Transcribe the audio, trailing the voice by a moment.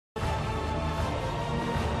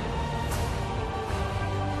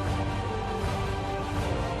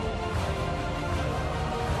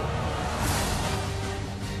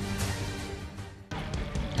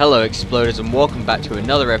Hello Exploders and welcome back to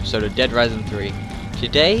another episode of Dead Rising 3.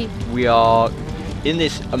 Today we are in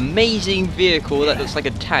this amazing vehicle that looks like a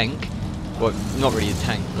tank. Well, not really a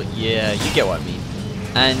tank, but yeah, you get what I mean.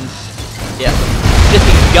 And yeah,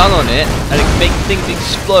 flipping a gun on it and it can make things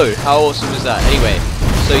explode. How awesome is that? Anyway,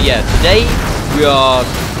 so yeah, today we are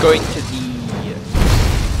going to the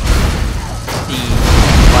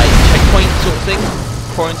like checkpoint sort of thing,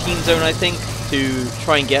 quarantine zone I think, to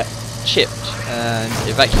try and get chipped and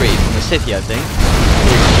evacuated from the city, I think,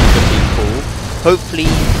 which could be cool. Hopefully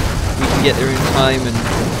we can get there in time and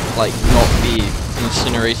like not be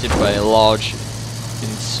incinerated by a large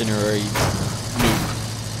incinerate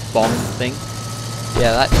nuke bomb thing.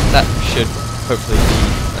 Yeah, that should hopefully be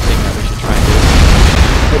a thing that we should try and do.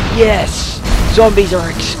 But yes, zombies are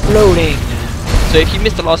exploding. So if you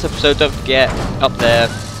missed the last episode, don't forget, up there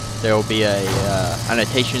will be a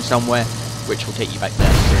annotation somewhere which will take you back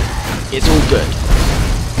there. So it's all good.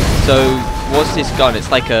 So what's this gun?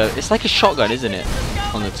 It's like a shotgun, isn't it?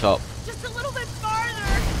 On the top. Just a little bit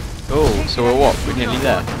farther. Oh, so we're what? We're nearly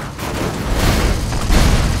there.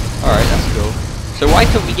 Alright, that's cool. So why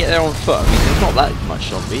can't we get there on foot? I mean, there's not that much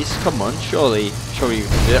zombies. Come on, surely you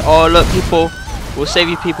can do it. Oh look, people! We'll save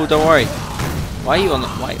you, people. Don't worry. Why are you on the?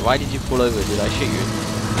 Why did you fall over? Did I shoot you?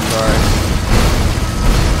 Sorry.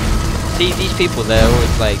 See, these people, they're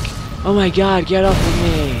always like, oh my god, get off of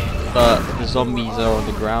me! But the zombies are on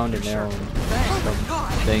the ground and they're on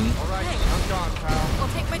something. I'll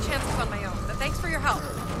take my chances on my own, but thanks for your help.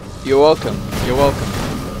 You're welcome. You're welcome.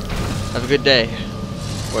 Have a good day.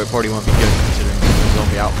 Well, it probably won't be good considering the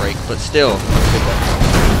zombie outbreak, but still.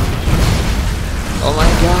 Oh my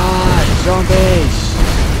god, zombies!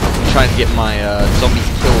 I'm trying to get my zombies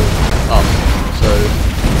killed up, so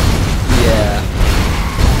yeah.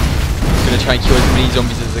 I'm gonna try and kill as many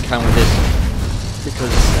zombies as I can with this, because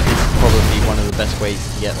it's probably one of the best ways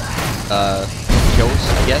to get kills,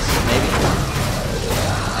 I guess, maybe.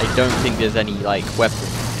 I don't think there's any like weapon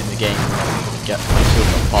in the game to get my kills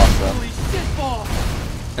up faster.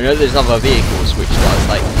 I know there's other vehicles which does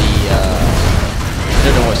like the I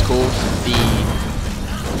don't know what it's called, the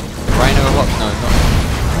Rhino-Hog, no, not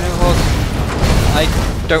Rhino-Hog, I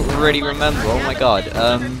don't really remember, oh my god,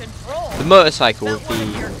 the motorcycle with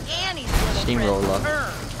the steamroller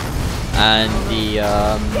and the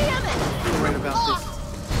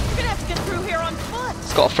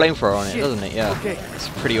it's got a flamethrower on it, doesn't it? Yeah, it's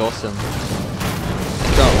pretty awesome.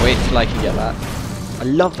 Can't wait till I can get that. I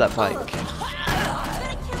love that bike.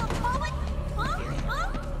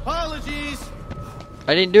 Apologies.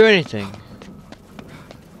 I didn't do anything.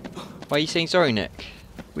 Why are you saying sorry, Nick?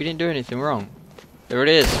 We didn't do anything wrong. There it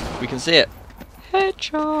is. We can see it.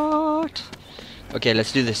 Headshot. Okay,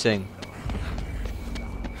 let's do this thing.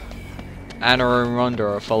 Anna and Rhonda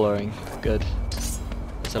are following. Good.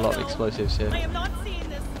 There's a lot of explosives here. I am not seeing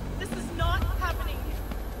this. This is not happening.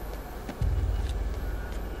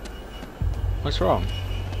 What's wrong?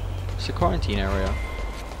 It's a quarantine area.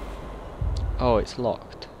 Oh, it's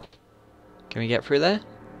locked. Can we get through there?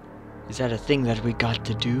 Is that a thing that we got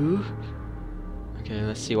to do? Okay,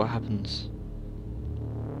 let's see what happens.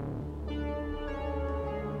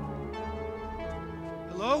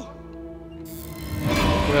 Hello?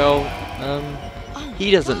 Well,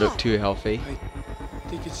 he doesn't look too healthy. I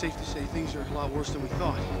think it's safe to say things are a lot worse than we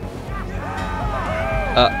thought.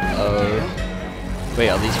 Uh-oh. Wait,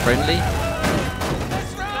 are these friendly?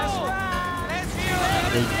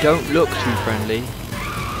 They don't look too friendly.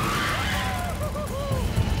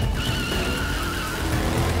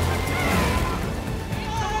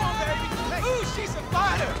 Ooh, she's a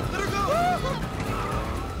fighter! Let her go!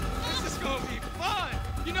 This is gonna be fun!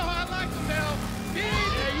 You know how I like to tell big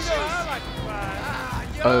I like to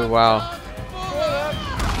fight. Oh wow.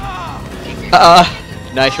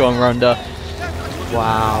 Nice one, Rhonda.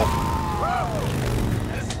 Wow.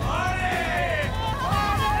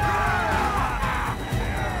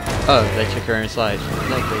 Oh, they took her inside.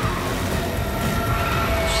 Lovely.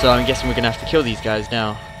 So I'm guessing we're gonna have to kill these guys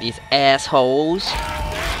now. These assholes.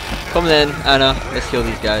 Come then, Anna. Let's kill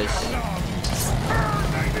these guys.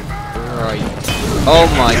 Right. Oh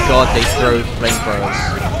my god, they throw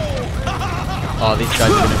flamethrowers. Oh, these guys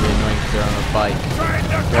are gonna be annoying because they're on a bike.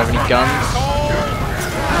 Do you have any guns?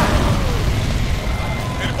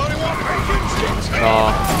 Get in this car.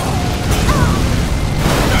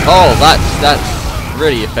 Oh, that's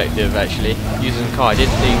really effective actually. Using the car. I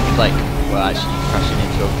didn't think like, well, actually crashing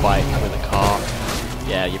into a bike with a car.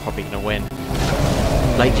 Yeah, you're probably gonna win.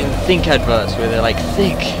 Like in Think adverts where they're like,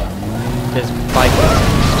 think. There's bikers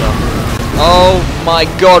and stuff. Oh my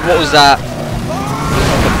god, what was that? It's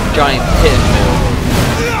like a giant pit in the middle.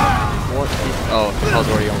 What is Oh, the car's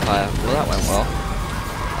already on fire. Well, that went well.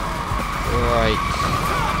 Right.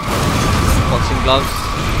 Boxing gloves.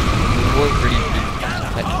 Won't really be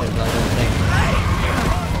effective, I don't think.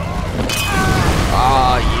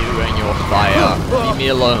 Ah, you and your fire. Leave me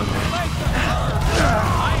alone.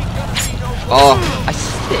 Oh, I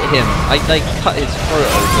slit him. I like cut his throat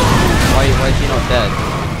open. Why is he not dead?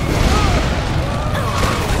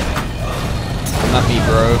 Come at me,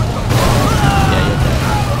 bro. Yeah, you're dead.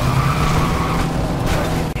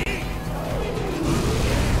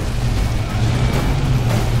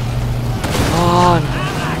 Come on!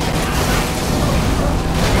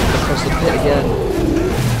 Across the pit again.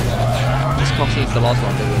 This concede's the last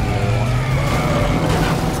one, bigger than the other one.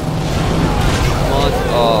 Come on!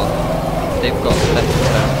 Oh, they've got better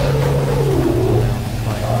turns.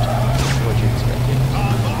 What do you expect?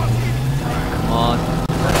 Come on!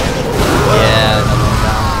 Yeah, another one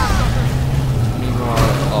down.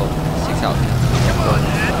 Meanwhile, oh, 6 out of 10.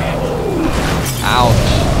 Ouch!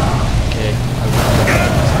 Okay, I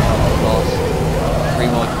lost. 3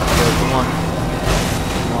 more. Come on.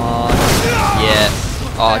 Come on. Yes.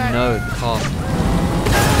 Oh no, the car.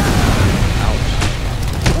 Ouch.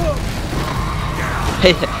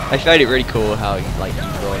 I found it really cool how you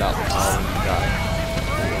rolled out the car when you died.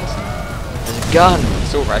 There's a gun!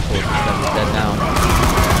 Assault rifle instead of dead now.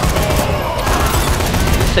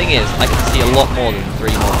 The thing is, I can see a lot more than 3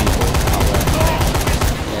 more people out there.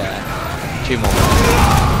 Yeah. 2 more.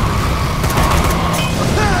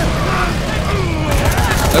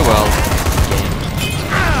 Oh well. Game.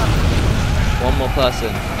 1 more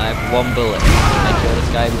person. I have 1 bullet. Can I kill this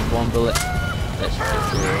guy with 1 bullet? Let's just get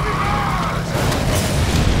through it.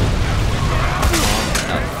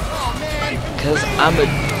 No. Because I'm a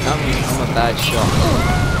bad shot.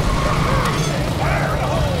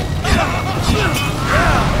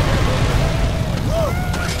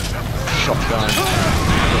 Shotgun.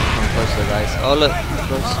 Come closer, guys. Oh look,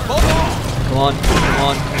 close. Come on,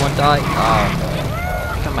 die. Oh.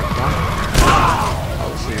 I might die. Oh,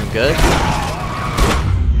 this isn't good.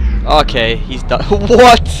 Okay, he's done.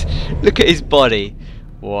 What? Look at his body.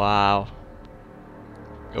 Wow.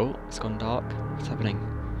 Oh, it's gone dark. What's happening?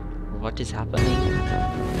 What is happening?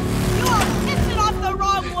 You are pissing off the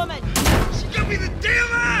wrong woman! She got me the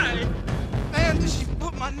damn eye! Man, did she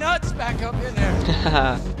put my nuts back up in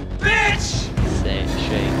there? Bitch! Same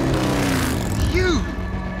shame. You!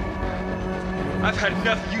 I've had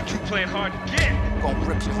enough of you two playing hard to get. Gonna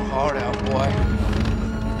rip your heart out, boy.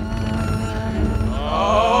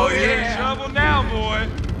 Oh, you're in trouble now, boy.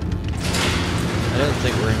 I don't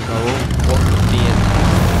think we're in trouble. What could be in there?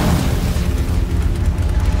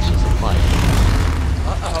 It's just a fight.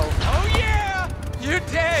 Uh-oh. Oh, yeah! You're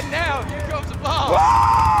dead now. Here comes the boss.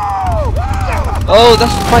 Oh,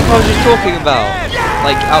 that's the fight I was just talking about.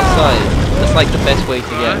 Like, outside. That's like the best way to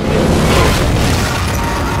get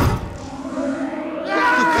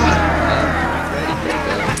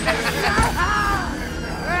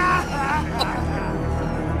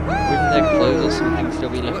Wouldn't their clothes or something still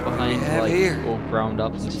be left behind, like, all ground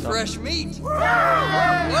up and stuff? Fresh meat.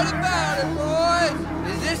 What about it, boys?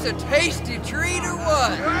 Is this a tasty treat or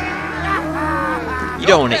what? You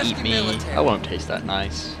don't want to eat me. I won't taste that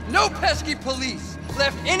nice. No pesky police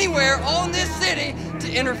left anywhere on this city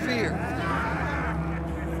to interfere.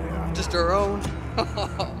 Just our own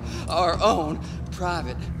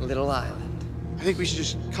private little island. I think we should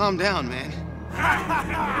just calm down, man.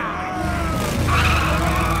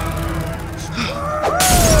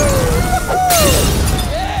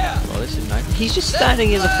 Oh, this is nice. He's just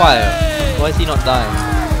standing in the fire. Why is he not dying?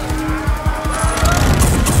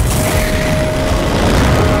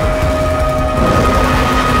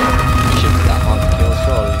 He shouldn't be that hard to kill,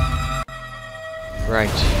 surely.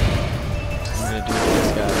 Right. I'm gonna do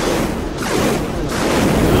this guy.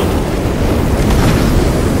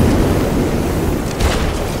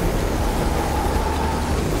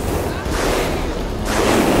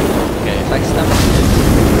 Backstab.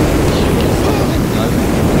 Should get something. No.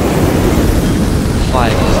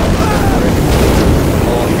 5.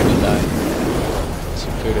 Oh, I'm gonna die.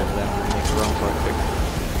 Some food over there. I'm gonna make a run for it quick.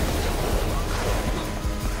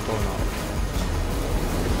 Or not.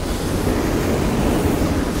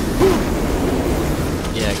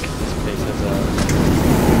 Yeah, because this place has a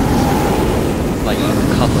like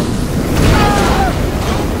cover.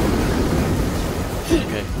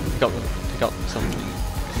 Okay, pick up some.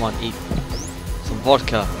 Come on, eat some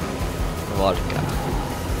vodka. Vodka.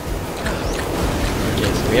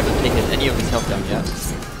 Okay, so we haven't taken any of his health down yet.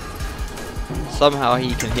 Somehow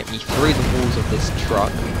he can hit me through the walls of this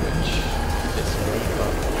truck, which is this way,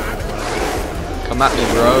 but... Come at me,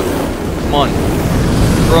 bro. Come on.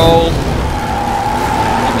 Roll.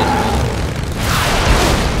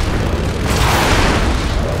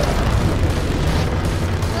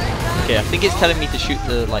 Okay, I think it's telling me to shoot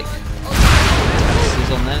the like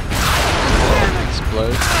pieces on there.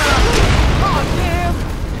 Explode.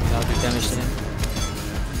 That'll do damage to him.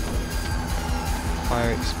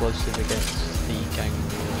 Fire explosive against the gang.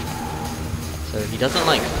 So he doesn't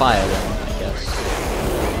like fire then, I guess.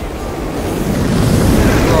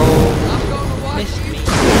 Roll. Missed me.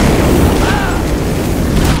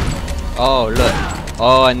 Oh look.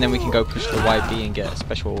 Oh, and then we can go push the YB and get a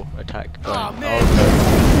special attack going. Oh, okay.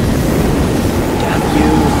 Damn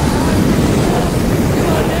you!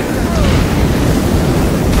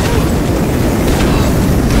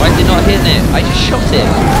 Why is it not hitting it? I just shot it!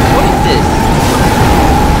 What is this?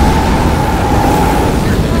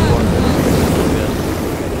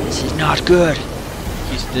 This is not good!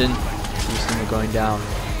 Houston, we're going down.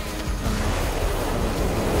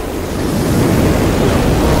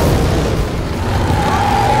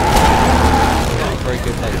 Very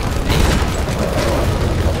good head.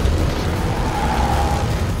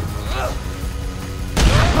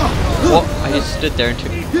 What? I just stood there and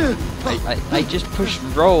took. I just pushed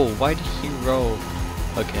roll. Why did he roll?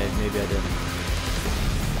 Okay, maybe I didn't.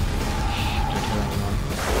 Don't tell anyone.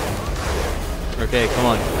 Okay, come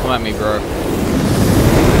on. Come at me, bro.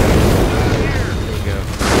 There you go.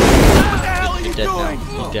 You're dead now.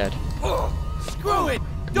 You're dead. Screw it!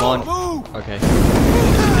 Come on. Okay. This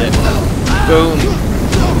is it. Boom!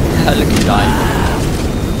 Look at dying.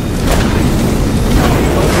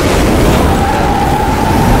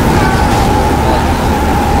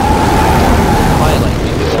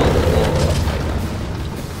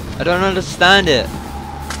 I don't understand it.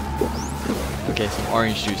 Okay, some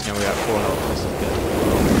orange juice. Now we got 4 health. This is good.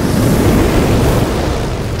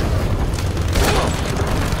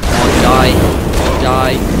 Come on, die.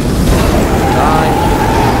 Die. Die.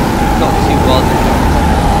 Not too bothered.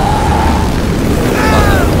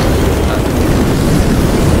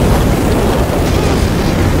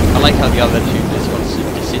 I like how the other two just got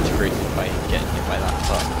disintegrated by getting hit by that,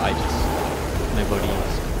 but my body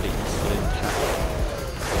is completely still intact.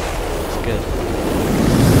 It's good.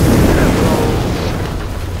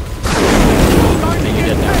 Okay, you're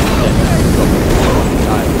dead now. You're dead now.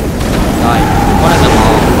 Die. Die. One of them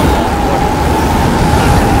all.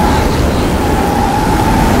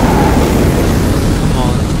 Come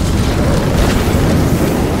on.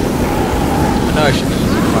 I know I should be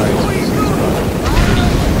using fire explosives, but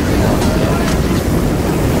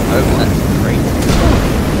oh, that's great.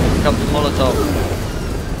 Pick up the Molotov.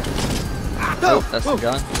 Oh, that's the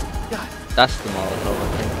gun. That's the Molotov, I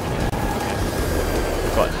think. Okay.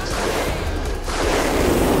 Got it.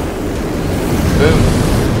 Boom.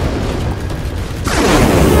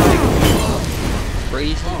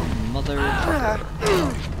 Crazy motherfucker.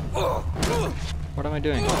 What am I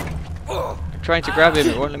doing? I'm trying to grab him,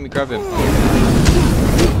 it won't let me grab him.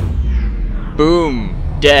 Boom!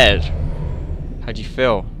 Dead! How'd you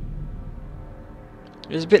feel?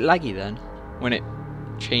 It was a bit laggy then, when it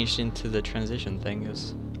changed into the transition thing. I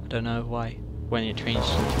don't know why, when it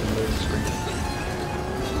changed into the loading screen.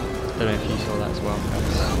 I don't know if you saw that as well.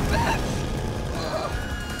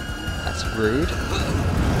 That's rude.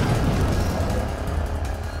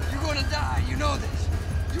 You're going to die, you know this.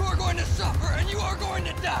 You are going to suffer and you are going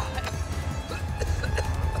to die.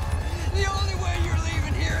 The only way you're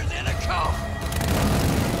leaving here is in a coffin.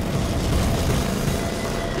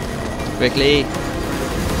 Quickly.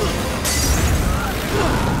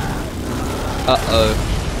 Uh-oh.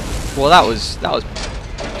 Well, that was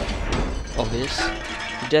obvious.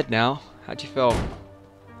 You're dead now. How'd you feel?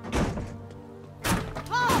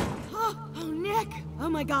 Oh, Nick! Oh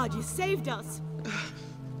my God, you saved us.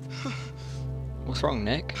 What's wrong,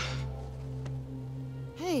 Nick?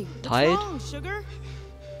 Hey, tired? what's wrong, sugar?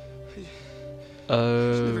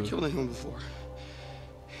 I've never killed anyone before.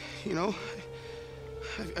 You know,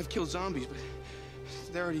 I've killed zombies, but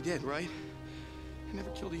they're already dead, right? I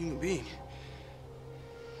never killed a human being.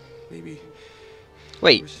 Maybe.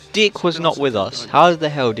 Wait, Dick was not with us. How the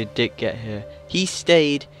hell did Dick get here? He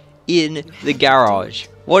stayed in the garage.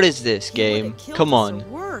 What is this game? Come on.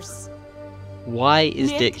 Why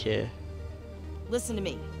is Dick here? Listen to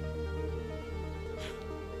me.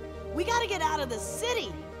 We gotta get out of the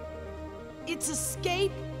city. It's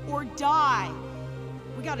escape or die.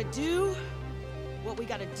 We gotta do what we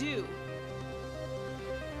gotta do.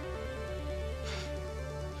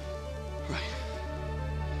 Right.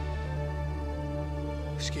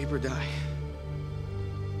 Escape or die.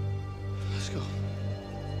 Let's go.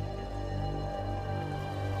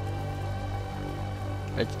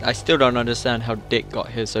 I still don't understand how Dick got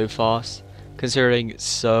here so fast, considering it's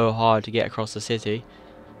so hard to get across the city.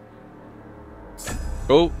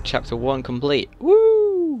 Oh, chapter 1 complete.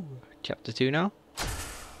 Woo! Chapter 2 now.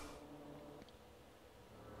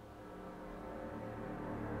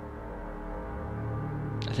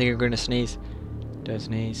 I think I'm going to sneeze. Don't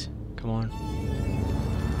sneeze. Come on.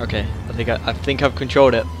 Okay, I think I've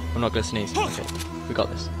controlled it. I'm not going to sneeze. Okay, we got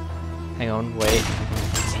this. Hang on, wait.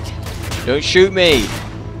 Don't shoot me!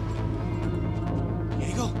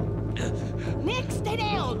 Diego? Nick, stay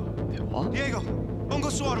down! What? Diego, pongo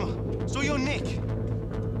su arma. Soy yo, Nick.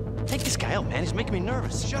 Take this guy out, man. He's making me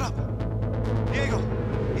nervous. Shut up. Diego,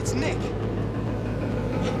 it's Nick.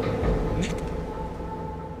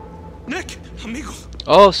 Nick, amigo.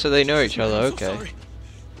 Oh, so they know each other, I'm so okay. sorry.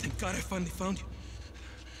 Thank God I finally found you.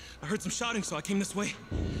 I heard some shouting, so I came this way.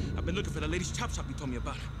 I've been looking for the lady's chop shop you told me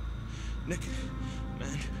about. Nick,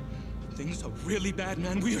 man, things are really bad,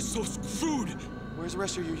 man. We are so screwed. Where's the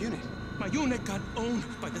rest of your unit? My unit got owned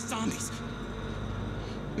by the zombies.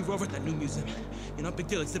 We were over at that new museum, you know, big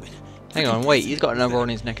deal exhibit. Hang on, wait, he's got a number on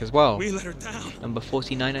his neck as well. We let her down. Number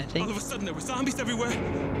 49, I think. All of a sudden, there were zombies everywhere.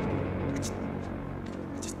 I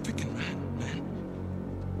just picking ran,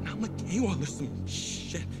 man. Now I'm like AWOL or some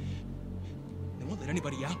shit. They won't let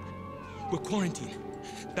anybody out. We're quarantined.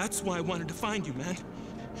 That's why I wanted to find you, man.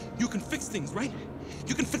 You can fix things, right?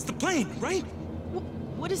 You can fix the plane, right?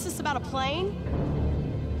 What is this about a plane?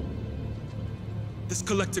 This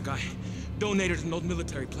collector guy donated an old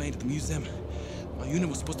military plane to the museum. My unit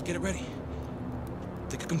was supposed to get it ready.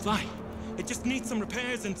 Think it can fly. It just needs some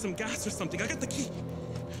repairs and some gas or something. I got the key.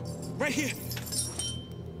 Right here.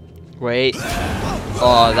 Wait.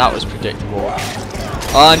 Oh, that was predictable.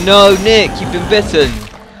 Oh no, Nick, you've been bitten.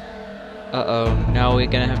 Uh-oh, now we're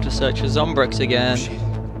gonna have to search for Zombrex again.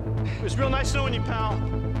 It was real nice knowing you, pal.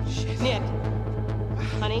 Nick,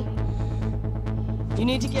 honey, you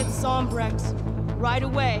need to get Zombrex right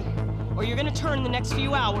away, or you're gonna turn in the next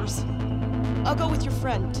few hours. I'll go with your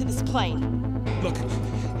friend to this plane. Look,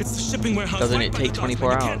 it's the shipping warehouse. Doesn't right it by take the docks, 24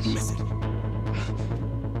 man. You hours? can't miss it.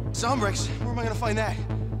 Zombrex, where am I gonna find that?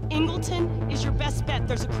 Ingleton is your best bet.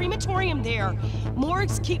 There's a crematorium there.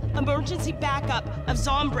 Morgues keep emergency backup of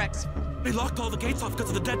Zombrex. They locked all the gates off because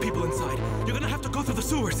of the dead people inside. You're gonna have to go through the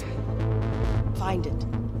sewers. Find it.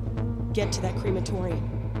 Get to that crematorium.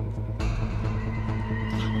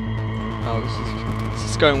 Oh,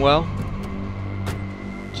 this is going well.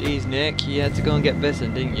 Jeez, Nick, you had to go and get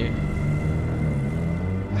bitten, didn't you?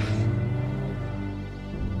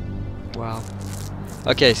 Wow.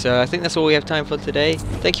 Okay, so I think that's all we have time for today.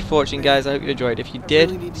 Thank you for watching, guys. I hope you enjoyed. If you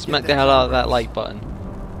did, smack the hell out of that like button.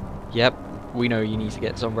 Yep, we know you need to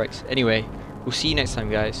get Zombrex. Anyway, we'll see you next time,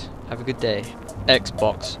 guys. Have a good day.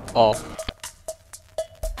 Xbox off.